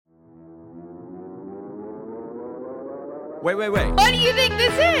Wait. What do you think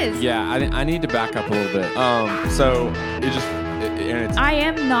this is? Yeah, I need to back up a little bit. So it just, and it's, I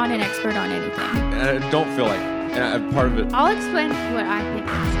am not an expert on anything. and I don't feel like, and part of it. I'll explain what I think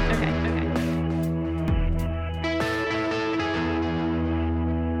is.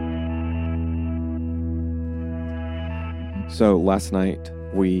 Okay. So last night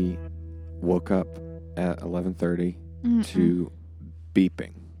we woke up at 11:30 to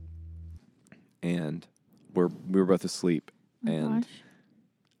beeping, and we were both asleep, and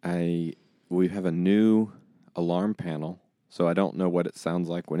we have a new alarm panel, so I don't know what it sounds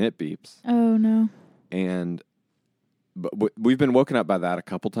like when it beeps. Oh no. But we've been woken up by that a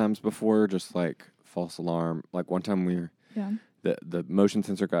couple times before, just like false alarm. Like one time the motion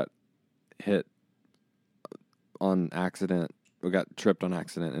sensor got hit on accident. We got tripped on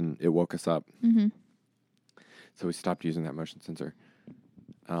accident, and it woke us up. Mm-hmm. So we stopped using that motion sensor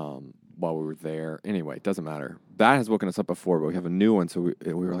while we were there. Anyway, it doesn't matter. That has woken us up before, but we have a new one. So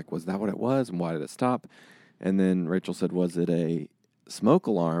we were like, was that what it was, and why did it stop? And then Rachel said, was it a smoke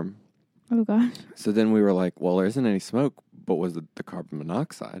alarm? Oh gosh. So then we were like, well, there isn't any smoke, but was it the carbon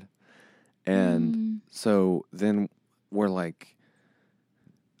monoxide? And so then we're like,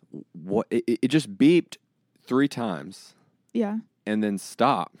 what? It just beeped 3 times. Yeah. And then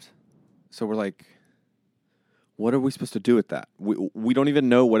stopped. So we're like, what are we supposed to do with that? We don't even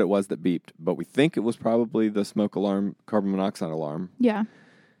know what it was that beeped, but we think it was probably the smoke alarm, carbon monoxide alarm. Yeah.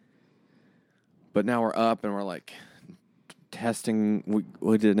 But now we're up and we're like testing.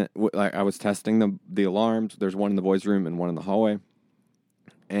 We didn't. Like I was testing the alarms. There's one in the boys' room and one in the hallway,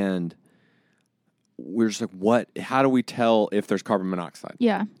 and we're just like, what? How do we tell if there's carbon monoxide?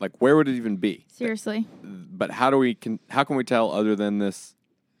 Yeah. Like, where would it even be? Seriously. But how can we tell other than this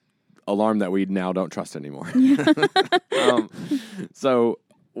alarm that we now don't trust anymore? So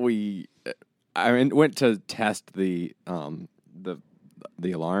I went to test the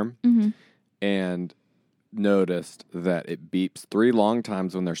alarm and noticed that it beeps 3 long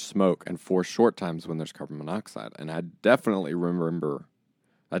times when there's smoke and 4 short times when there's carbon monoxide. And I definitely remember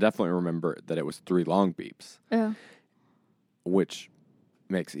that it was 3 long beeps. Oh. Which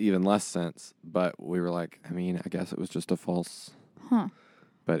makes even less sense, but we were like, I mean, I guess it was just a false. Huh.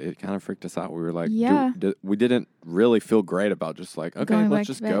 But it kind of freaked us out. We were like, yeah. We didn't really feel great about just like, okay, let's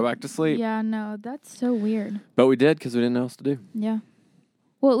just go back to sleep. Yeah, no, that's so weird. But we did because we didn't know what else to do. Yeah.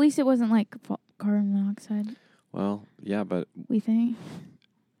 Well, at least it wasn't like carbon monoxide. Well, yeah, but we think.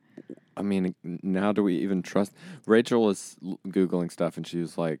 I mean, now do we even trust? Rachel was Googling stuff, and she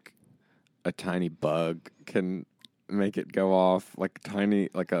was like, a tiny bug can make it go off, like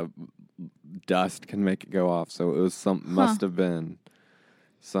a dust can make it go off. So it was must have been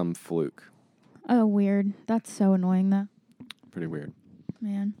some fluke. Oh, weird. That's so annoying, though. Pretty weird.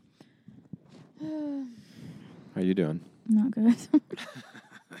 Man. How you doing? Not good.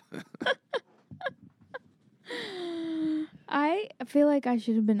 I feel like I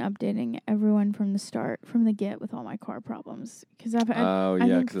should have been updating everyone from the get with all my car problems. Because I've had,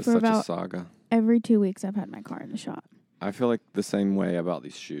 because it's such a saga. Every 2 weeks I've had my car in the shop. I feel like the same way about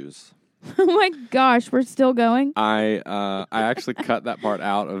these shoes. Oh my gosh, we're still going? I actually cut that part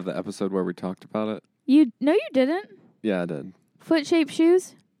out of the episode where we talked about it. No, you didn't. Yeah, I did. Foot-shaped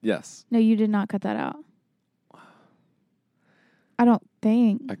shoes? Yes. No, you did not cut that out. I don't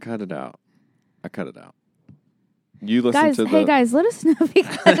think. I cut it out. You listen to Hey guys, let us know if you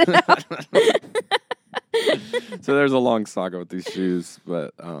cut it out. So there's a long saga with these shoes,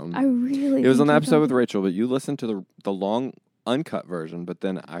 but it was on the episode with Rachel, but you listened to the long uncut version, but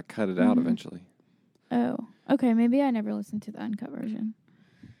then I cut it out eventually. Oh, okay. Maybe I never listened to the uncut version.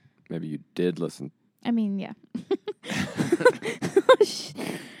 Maybe you did listen. I mean, yeah.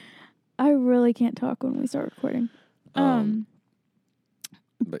 I really can't talk when we start recording.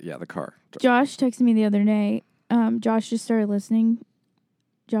 But yeah, the car. Josh texted me the other day. Josh just started listening.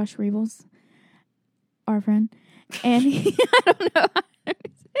 Josh Rebels, our friend, and I don't know.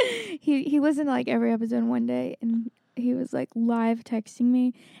 He listened to like every episode one day, and he was like live texting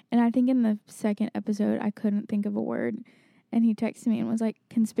me. And I think in the second episode, I couldn't think of a word, and he texted me and was like,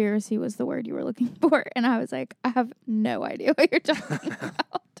 "Conspiracy was the word you were looking for," and I was like, "I have no idea what you're talking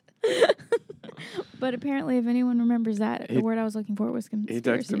about." But apparently, if anyone remembers that, the word I was looking for was conspiracy. He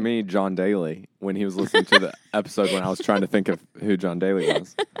texted me John Daly when he was listening to the episode when I was trying to think of who John Daly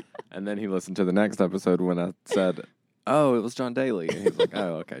was. And then he listened to the next episode when I said, oh, it was John Daly. And he was like,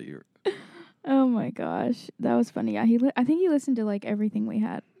 oh, okay. Oh, my gosh. That was funny. Yeah, I think he listened to, like, everything we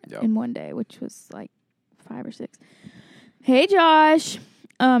had in one day, which was, like, 5 or 6. Hey, Josh.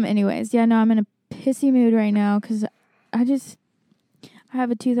 Anyways, yeah, no, I'm in a pissy mood right now because I have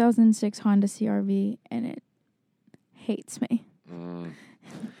a 2006 Honda CR-V, and it hates me.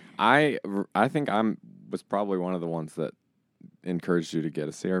 I think was probably one of the ones that encouraged you to get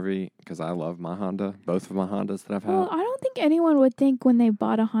a CRV because I love my Honda, both of my Hondas that I've had. Well, I don't think anyone would think when they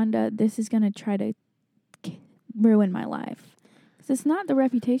bought a Honda, this is going to try to ruin my life. Because it's not the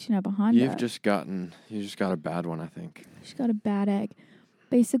reputation of a Honda. You just got a bad one, I think. You just got a bad egg.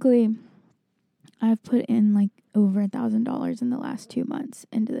 Basically, I've put in like over $1,000 in the last 2 months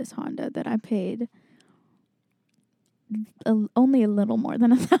into this Honda that I paid only a little more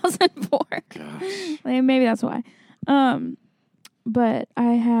than $1,000 for. Gosh. Like, maybe that's why. But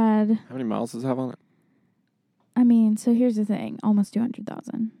I had... How many miles does it have on it? I mean, so here's the thing. Almost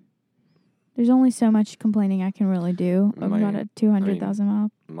 200,000. There's only so much complaining I can really do about a 200,000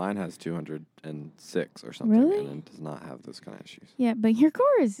 mile. Mine has 206 or something. Really? And it does not have those kind of issues. Yeah, but your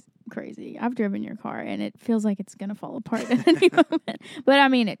car is crazy. I've driven your car, and it feels like it's going to fall apart at any moment. But, I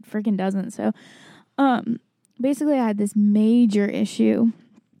mean, it freaking doesn't. So, basically, I had this major issue.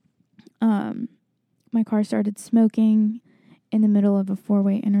 My car started smoking in the middle of a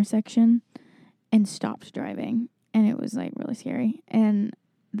 4-way intersection and stopped driving. And it was, like, really scary. And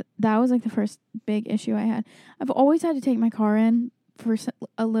that was, like, the first big issue I had. I've always had to take my car in for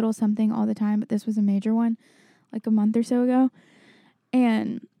a little something all the time, but this was a major one, like a month or so ago.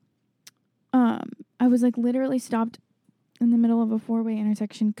 And I was, like, literally stopped in the middle of a 4-way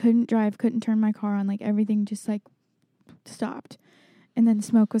intersection, couldn't drive, couldn't turn my car on, like, everything just, like, stopped. And then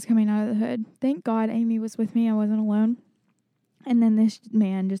smoke was coming out of the hood. Thank God Amy was with me. I wasn't alone. And then this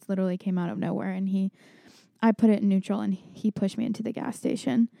man just literally came out of nowhere, and I put it in neutral, and he pushed me into the gas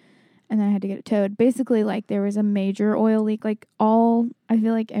station, and then I had to get it towed. Basically, like, there was a major oil leak. Like, I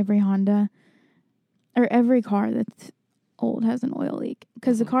feel like every Honda or every car that's old has an oil leak.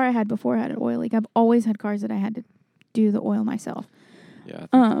 Because the car I had before had an oil leak. I've always had cars that I had to do the oil myself. Yeah,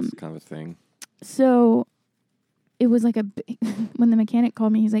 I think that's kind of a thing. So it was like when the mechanic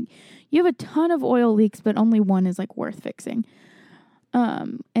called me, he's like, you have a ton of oil leaks, but only one is, like, worth fixing.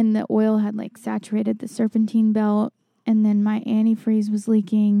 And the oil had, like, saturated the serpentine belt, and then my antifreeze was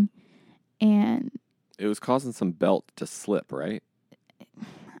leaking, and it was causing some belt to slip, right?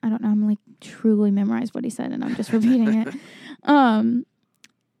 I don't know. I'm, like, truly memorized what he said, and I'm just repeating it.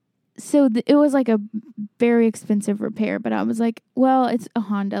 So it was, like, a very expensive repair, but I was like, well, it's a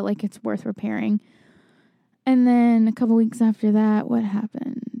Honda, like, it's worth repairing. And then a couple weeks after that, what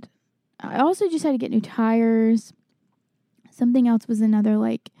happened? I also just had to get new tires. Something else was another,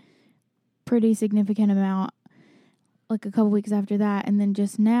 like, pretty significant amount, like, a couple weeks after that. And then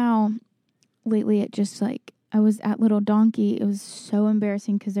just now, lately, it just, like, I was at Little Donkey. It was so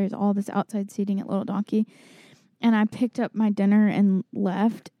embarrassing because there's all this outside seating at Little Donkey. And I picked up my dinner and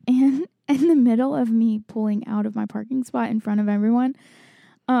left. And in the middle of me pulling out of my parking spot in front of everyone,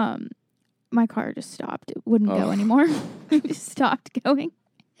 my car just stopped. It wouldn't go anymore. It just stopped going.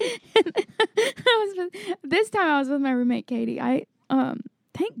 This time I was with my roommate Katie.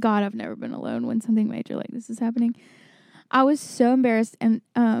 Thank God I've never been alone when something major like this is happening. I was so embarrassed, and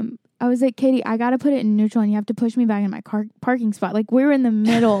I was like, Katie, I gotta put it in neutral, and you have to push me back in my parking spot. Like, we're in the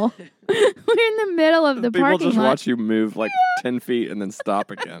middle. We're in the middle of the People parking lot. just watch you move like 10 feet and then stop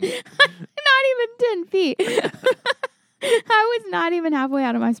again. Not even 10 feet. I was not even halfway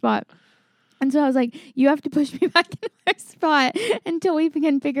out of my spot. And so I was like, you have to push me back in my spot until we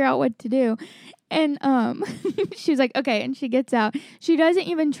can figure out what to do. And she was like, okay. And she gets out. She doesn't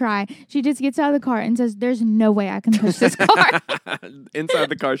even try. She just gets out of the car and says, there's no way I can push this car. Inside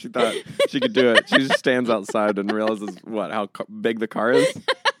the car, she thought she could do it. She just stands outside and realizes how big the car is.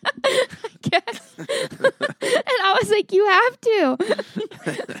 I guess. And I was like, you have to.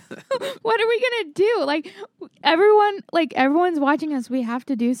 What are we going to do? Like, everyone's watching us. We have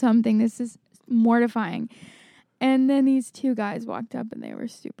to do something. This is mortifying. And then these two guys walked up, and they were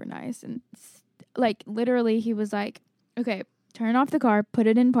super nice. And, like, literally, he was like, okay, turn off the car, put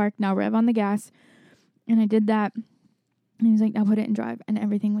it in park, now rev on the gas. And I did that. And he was like, now put it in drive. And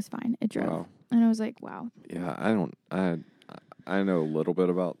everything was fine. It drove. Wow. And I was like, wow. Yeah, I know a little bit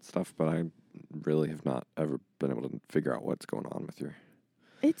about stuff, but I really have not ever been able to figure out what's going on with your...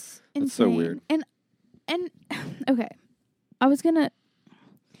 It's insane. It's so weird. And okay,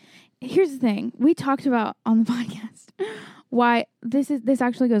 here's the thing. We talked about on the podcast why this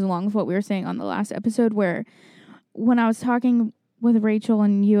actually goes along with what we were saying on the last episode, where when I was talking with Rachel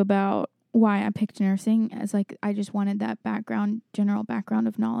and you about why I picked nursing, as, like, I just wanted that general background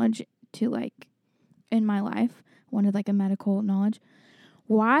of knowledge to, like, in my life, wanted, like, a medical knowledge.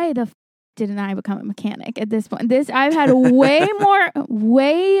 Why the didn't I become a mechanic at this point? I've had way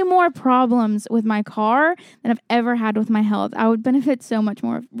more problems with my car than I've ever had with my health. I would benefit so much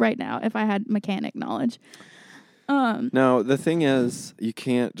more right now if I had mechanic knowledge. No, the thing is, you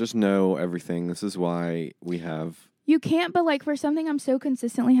can't just know everything. This is why we have... You can't, but like for something I'm so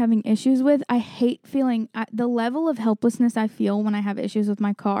consistently having issues with, I hate feeling the level of helplessness I feel when I have issues with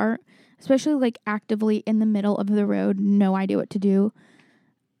my car, especially like actively in the middle of the road, no idea what to do.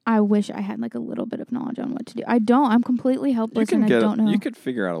 I wish I had like a little bit of knowledge on what to do. I don't. I'm completely helpless and I don't know. You could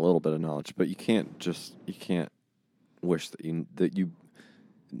figure out a little bit of knowledge, but you can't wish that you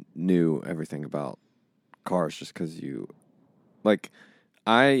knew everything about cars just because you... Like...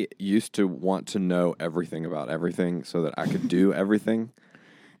 I used to want to know everything about everything so that I could do everything.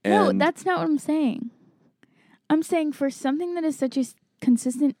 No, that's not what I'm saying. I'm saying for something that is such a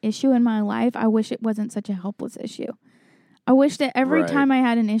consistent issue in my life, I wish it wasn't such a helpless issue. I wish that every time I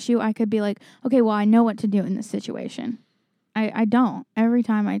had an issue, I could be like, okay, well, I know what to do in this situation. I don't. Every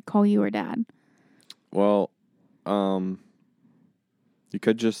time I call you or Dad. Well, you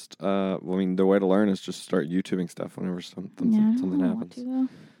could just, the way to learn is just start YouTubing stuff whenever something happens.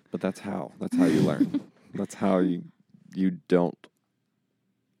 But that's how you learn. That's how you don't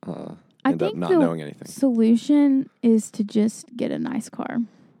end up not knowing anything. Solution is to just get a nice car.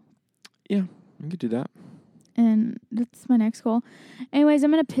 Yeah, you could do that. And that's my next goal. Anyways,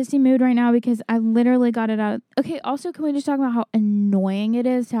 I'm in a pissy mood right now because I literally got it out. Okay, also, can we just talk about how annoying it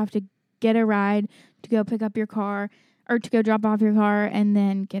is to have to get a ride to go pick up your car or to go drop off your car and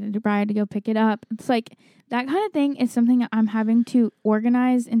then get a ride to go pick it up. It's like that kind of thing is something I'm having to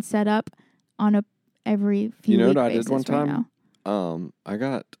organize and set up on a every few weeks. You know what I did one time? I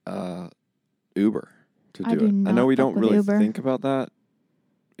got Uber to do it. I know we don't really think about that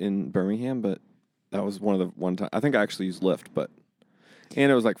in Birmingham, but that was one time. I think I actually used Lyft,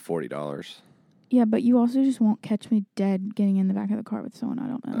 and it was like $40. Yeah, but you also just won't catch me dead getting in the back of the car with someone I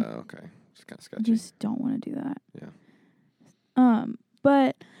don't know. Oh, okay. It's kind of sketchy. I just don't want to do that. Yeah.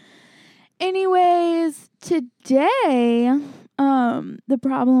 But anyways, today, the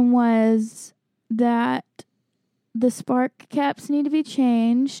problem was that the spark caps need to be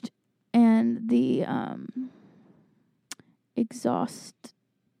changed and the, exhaust.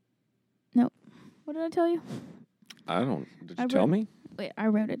 No. What did I tell you? Did you tell me? Wait, I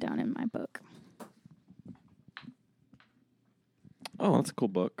wrote it down in my book. Oh, that's a cool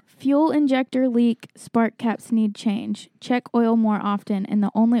book. Fuel injector leak, spark caps need change. Check oil more often, and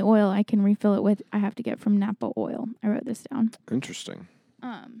the only oil I can refill it with, I have to get from Napa Oil. I wrote this down. Interesting.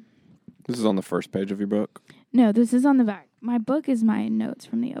 This is on the first page of your book? No, this is on the back. My book is my notes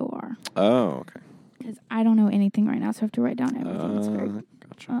from the OR. Oh, okay. Because I don't know anything right now, so I have to write down everything. It's very,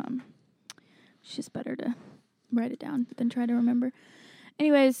 gotcha. It's just better to write it down than try to remember.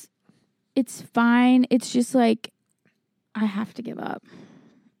 Anyways, it's fine. It's just like, I have to give up.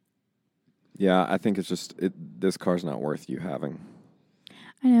 Yeah, I think it's just, this car's not worth you having.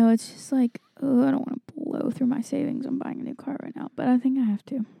 I know, it's just like, I don't want to blow through my savings on buying a new car right now, but I think I have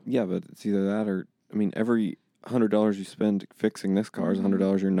to. Yeah, but it's either that or, every $100 you spend fixing this car is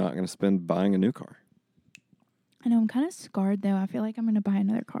 $100 you're not going to spend buying a new car. I know, I'm kind of scarred though. I feel like I'm going to buy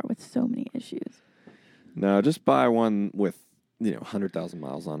another car with so many issues. No, just buy one with, 100,000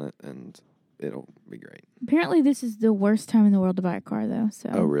 miles on it and it'll be great. Apparently this is the worst time in the world to buy a car though. So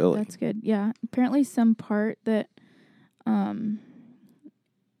oh, really? That's good. Yeah. Apparently some part that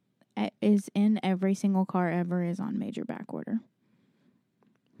is in every single car ever is on major back order.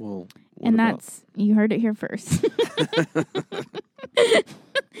 Well, and that's, you heard it here first.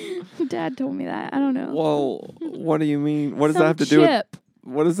 Dad told me that. I don't know. Well, what do you mean? What does that have to do with,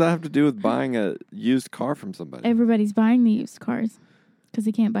 what does that have to do with buying a used car from somebody? Everybody's buying the used cars because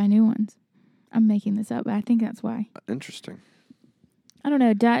they can't buy new ones. I'm making this up, but I think that's why. Interesting. I don't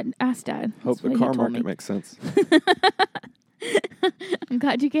know. Dad, ask Dad. Hope the car market makes sense. I'm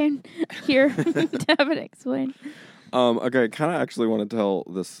glad you came here to have it explained. Okay, kind of actually want to tell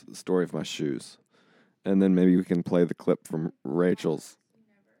this story of my shoes. And then maybe we can play the clip from Rachel's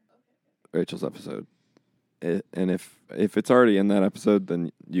episode. And if it's already in that episode,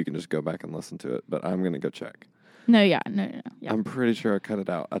 then you can just go back and listen to it. But I'm going to go check. No. Yeah. I'm pretty sure I cut it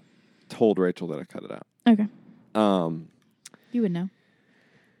out. I told Rachel that I cut it out. Okay. You would know.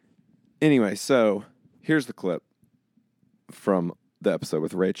 Anyway, so here's the clip from the episode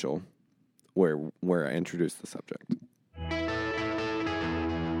with Rachel where I introduced the subject.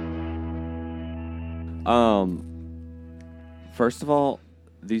 First of all,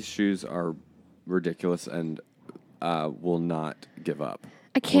 these shoes are ridiculous and will not give up.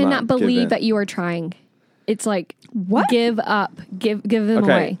 I cannot believe that you are trying. It's like, what? Give up. Give them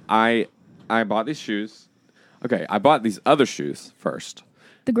away. I bought these shoes. Okay, I bought these other shoes first.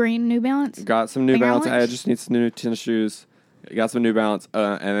 The green New Balance? Got some New Balance. I just need some new tennis shoes. Got some New Balance.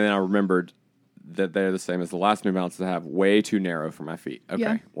 And then I remembered that they're the same as the last New Balances I have. Way too narrow for my feet. Okay,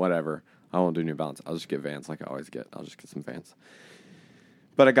 Yeah. whatever. I won't do New Balance. I'll just get Vans like I always get. I'll just get some Vans.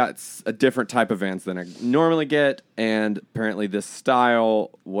 But I got a different type of Vans than I normally get, and apparently this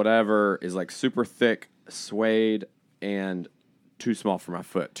style, whatever, is like super thick, suede, and too small for my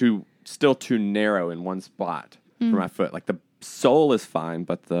foot. Still too narrow in one spot for my foot. Like the sole is fine,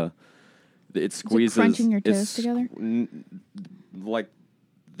 but it squeezes. Is it crunching your toes together? Like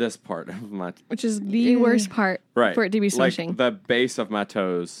this part of my, which is the worst part right, for it to be swishing. Like the base of my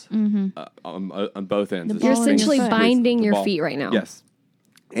toes on both ends. You're essentially your foot. binding your feet right now. Yes.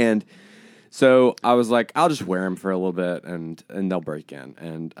 And so I was like, I'll just wear them for a little bit and they'll break in.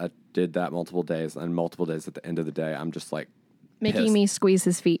 And I did that multiple days, and multiple days at the end of the day, I'm just like making pissed. me squeeze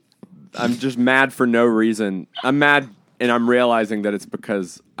his feet. I'm just mad for no reason. I'm mad, and I'm realizing that it's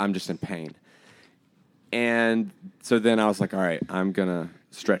because I'm just in pain. And so then I was like, all right, I'm going to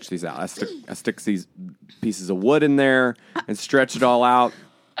stretch these out. I stick these pieces of wood in there and stretch it all out.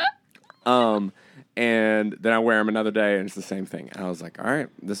 And then I wear them another day, and it's the same thing. And I was like, all right,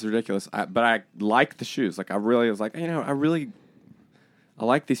 this is ridiculous. But I like the shoes. Like, I really was like, I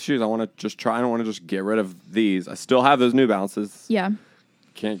like these shoes. I want to just try. I don't want to just get rid of these. I still have those New Balances. Yeah.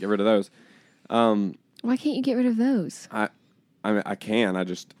 Can't get rid of those. Why can't you get rid of those? I mean, I can. I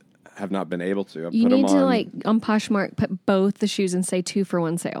just have not been able to. You need to, like, on Poshmark, put both the shoes and say 2 for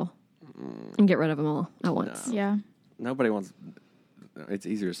 1 sale. And get rid of them all at once. No. Yeah. Nobody wants... It's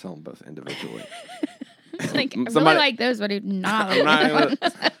easier to sell them both individually. Like, I really like those, but I do not like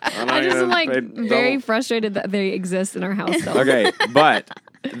those. I just am like very frustrated that they exist in our house. Though. Okay, but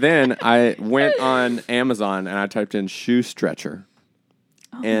then I went on Amazon and I typed in shoe stretcher.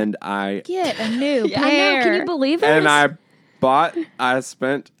 And I... Get a new pair. I know. Can you believe it? And I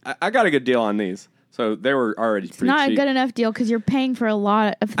got a good deal on these. So they were already pretty cheap. Not a good enough deal because you're paying for a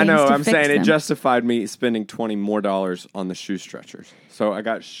lot of things. I know. to I'm fix saying them. it justified me spending $20 more on the shoe stretchers. So I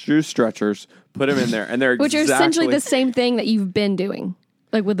got shoe stretchers, put them in there, and they're which are essentially the same thing that you've been doing,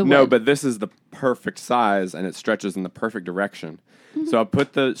 like with the wood. No, but this is the perfect size, and it stretches in the perfect direction. Mm-hmm. So I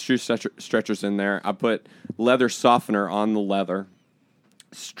put the shoe stretchers in there. I put leather softener on the leather,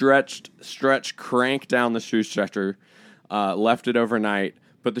 stretch, crank down the shoe stretcher, left it overnight.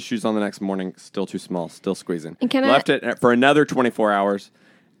 Put the shoes on the next morning, still too small, still squeezing. And left it for another 24 hours,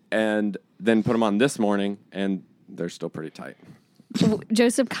 and then put them on this morning, and they're still pretty tight.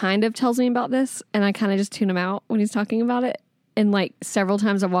 Joseph kind of tells me about this, and I kind of just tune him out when he's talking about it. And like several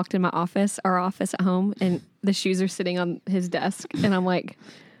times I walked in our office at home, and the shoes are sitting on his desk, and I'm like,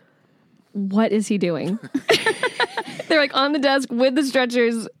 what is he doing? They're like on the desk with the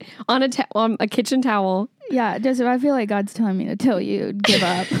stretchers on a kitchen towel. Yeah, Joseph, I feel like God's telling me to tell you give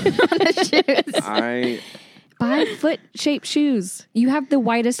up on the shoes. Buy foot-shaped shoes. You have the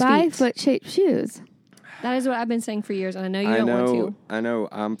whitest feet. Buy foot-shaped shoes. That is what I've been saying for years, and I know you don't want to. I know.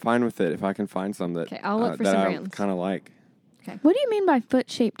 I'm fine with it if I can find some that, I'll look for that some I brands. kind of like. Okay. What do you mean by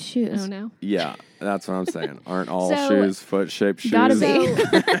foot-shaped shoes? Oh, no. Yeah, that's what I'm saying. Aren't all shoes foot-shaped shoes? Gotta be.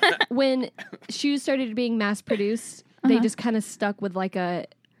 So, when shoes started being mass-produced, they just kind of stuck with like a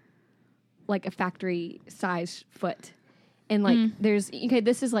factory size foot. And like this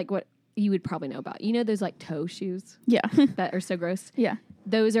is like what you would probably know about. You know those like toe shoes? Yeah. That are so gross? Yeah.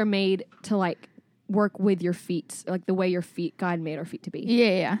 Those are made to like work with your feet, like the way your feet, God made our feet to be.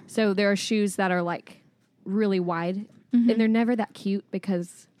 Yeah. So there are shoes that are like really wide and they're never that cute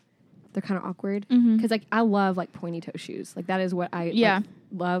because they're kind of awkward. Because like I love like pointy toe shoes. Like that is what I like,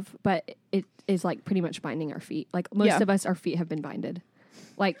 love, but it is like pretty much binding our feet. Like most of us, our feet have been binded.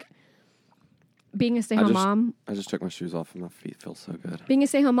 Like being a stay-home mom. I just took my shoes off and my feet feel so good. Being a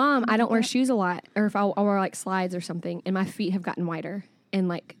stay-home mom, I don't wear shoes a lot. Or if I'll wear like slides or something, and my feet have gotten wider and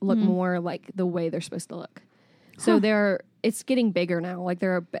like look more like the way they're supposed to look. So it's getting bigger now. Like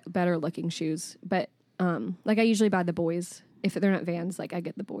there are better looking shoes. But like I usually buy the boys. If they're not Vans, like I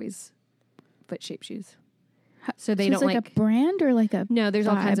get the boys foot-shaped shoes. So they don't like a brand or like a No, there's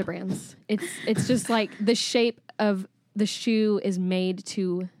all vibe? kinds of brands. It's just like the shape of the shoe is made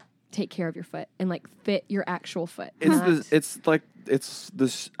to take care of your foot and like fit your actual foot. It's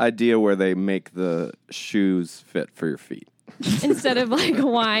this idea where they make the shoes fit for your feet. Instead of like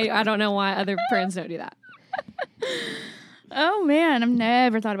I don't know why other brands don't do that. Oh man, I've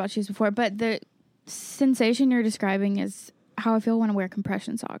never thought about shoes before, but the sensation you're describing is how I feel when I wear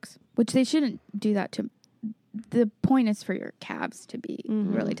compression socks, which they shouldn't do that to. The point is for your calves to be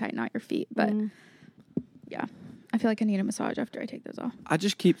really tight, not your feet. But yeah, I feel like I need a massage after I take those off. I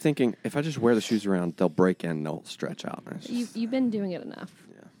just keep thinking if I just wear the shoes around, they'll break in, they'll stretch out. You've been doing it enough.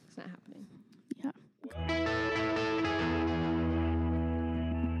 Yeah. It's not happening. Yeah.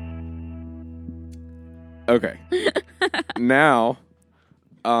 Okay. Now,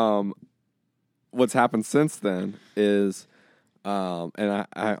 what's happened since then is, and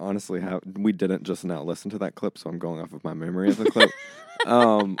I honestly we didn't just now listen to that clip, so I'm going off of my memory of the clip.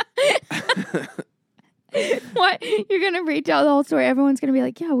 What? You're going to retell the whole story. Everyone's going to be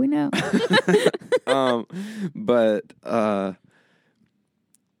like, yeah, we know. But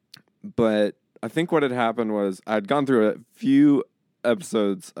I think what had happened was I'd gone through a few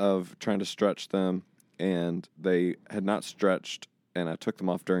episodes of trying to stretch them, and they had not stretched, and I took them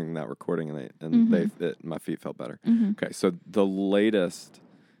off during that recording, and my feet felt better. Mm-hmm. Okay, so the latest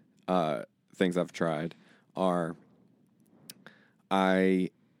things I've tried are I've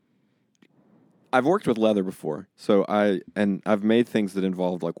worked with leather before, so I've made things that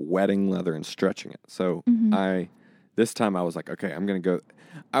involved like wetting leather and stretching it. So this time I was like, okay, I'm gonna go.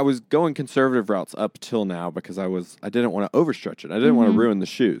 I was going conservative routes up till now because I didn't want to overstretch it. I didn't want to ruin the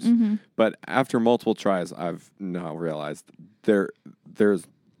shoes. Mm-hmm. But after multiple tries, I've now realized there's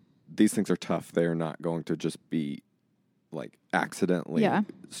these things are tough. They're not going to just be like accidentally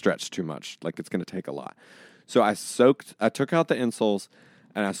stretched too much. Like it's going to take a lot. So I took out the insoles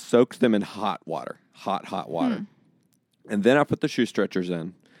and I soaked them in hot water, hot water. And then I put the shoe stretchers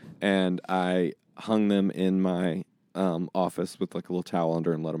in and I hung them in my office with like a little towel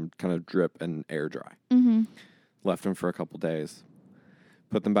under and let them kind of drip and air dry. Mm-hmm. Left them for a couple days.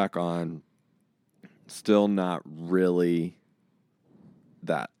 Put them back on. Still not really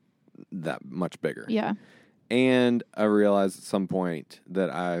that much bigger. Yeah. And I realized at some point that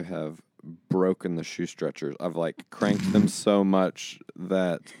I have broken the shoe stretchers. I've like cranked them so much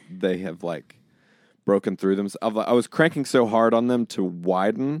that they have like broken through them. I was cranking so hard on them to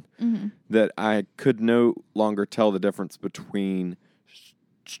widen that I could no longer tell the difference between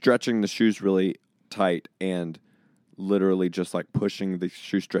stretching the shoes really tight and literally just like pushing the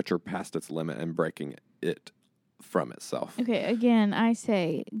shoe stretcher past its limit and breaking it from itself. Okay, again, I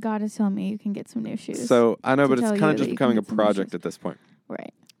say God is telling me you can get some new shoes. So I know, but it's kind of just becoming a project at this point.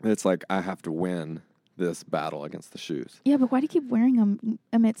 Right. It's like I have to win this battle against the shoes. Yeah, but why do you keep wearing them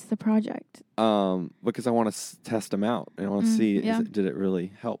amidst the project? Because I want to test them out. And I want to see, did it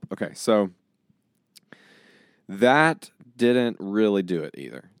really help? Okay, so that didn't really do it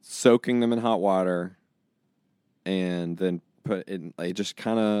either. Soaking them in hot water and then they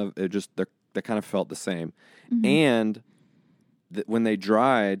kind of felt the same. Mm-hmm. And when they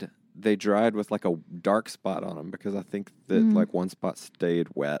dried with like a dark spot on them because I think that like one spot stayed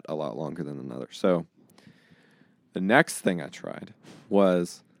wet a lot longer than another. So the next thing I tried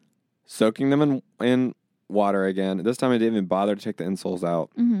was soaking them in water again. This time I didn't even bother to take the insoles out.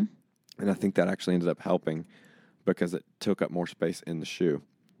 Mm-hmm. And I think that actually ended up helping because it took up more space in the shoe.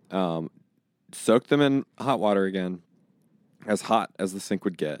 Soaked them in hot water again, as hot as the sink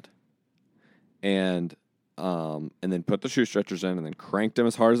would get. And then put the shoe stretchers in and then cranked them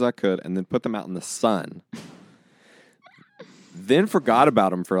as hard as I could and then put them out in the sun. Then forgot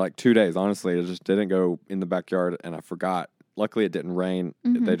about them for like 2 days. Honestly, I just didn't go in the backyard and I forgot. Luckily, it didn't rain.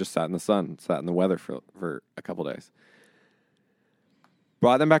 Mm-hmm. They just sat in the sun, sat in the weather for a couple days.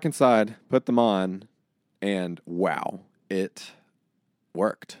 Brought them back inside, put them on, and wow, it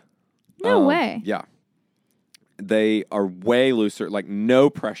worked. No way. Yeah. They are way looser, like no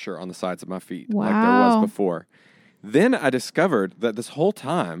pressure on the sides of my feet like there was before. Then I discovered that this whole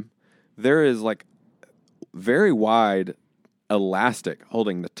time there is like very wide elastic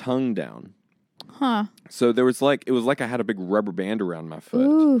holding the tongue down. Huh. So it was like I had a big rubber band around my foot.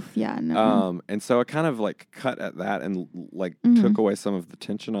 Oof, yeah, no. And so I kind of like cut at that and like took away some of the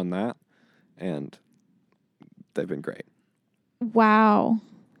tension on that, and they've been great. Wow.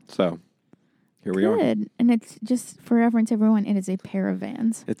 So here we are. Good. And it's just for reference, everyone, it is a pair of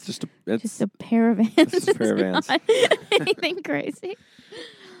Vans. It's just a pair of Vans. It's just a pair of Vans. Anything crazy.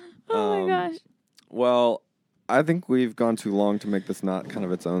 Oh my gosh. Well, I think we've gone too long to make this not kind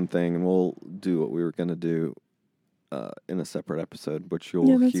of its own thing, and we'll do what we were going to do in a separate episode, which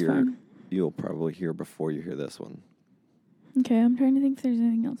you'll hear. Fine. You'll probably hear before you hear this one. Okay, I'm trying to think if there's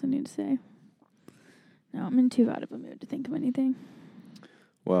anything else I need to say. No, I'm in too out of a mood to think of anything.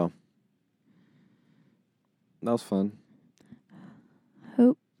 Well, that was fun.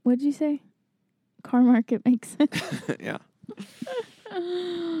 Hope. What did you say? Car market makes sense. Yeah.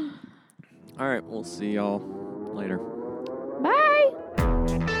 All right, we'll see y'all later.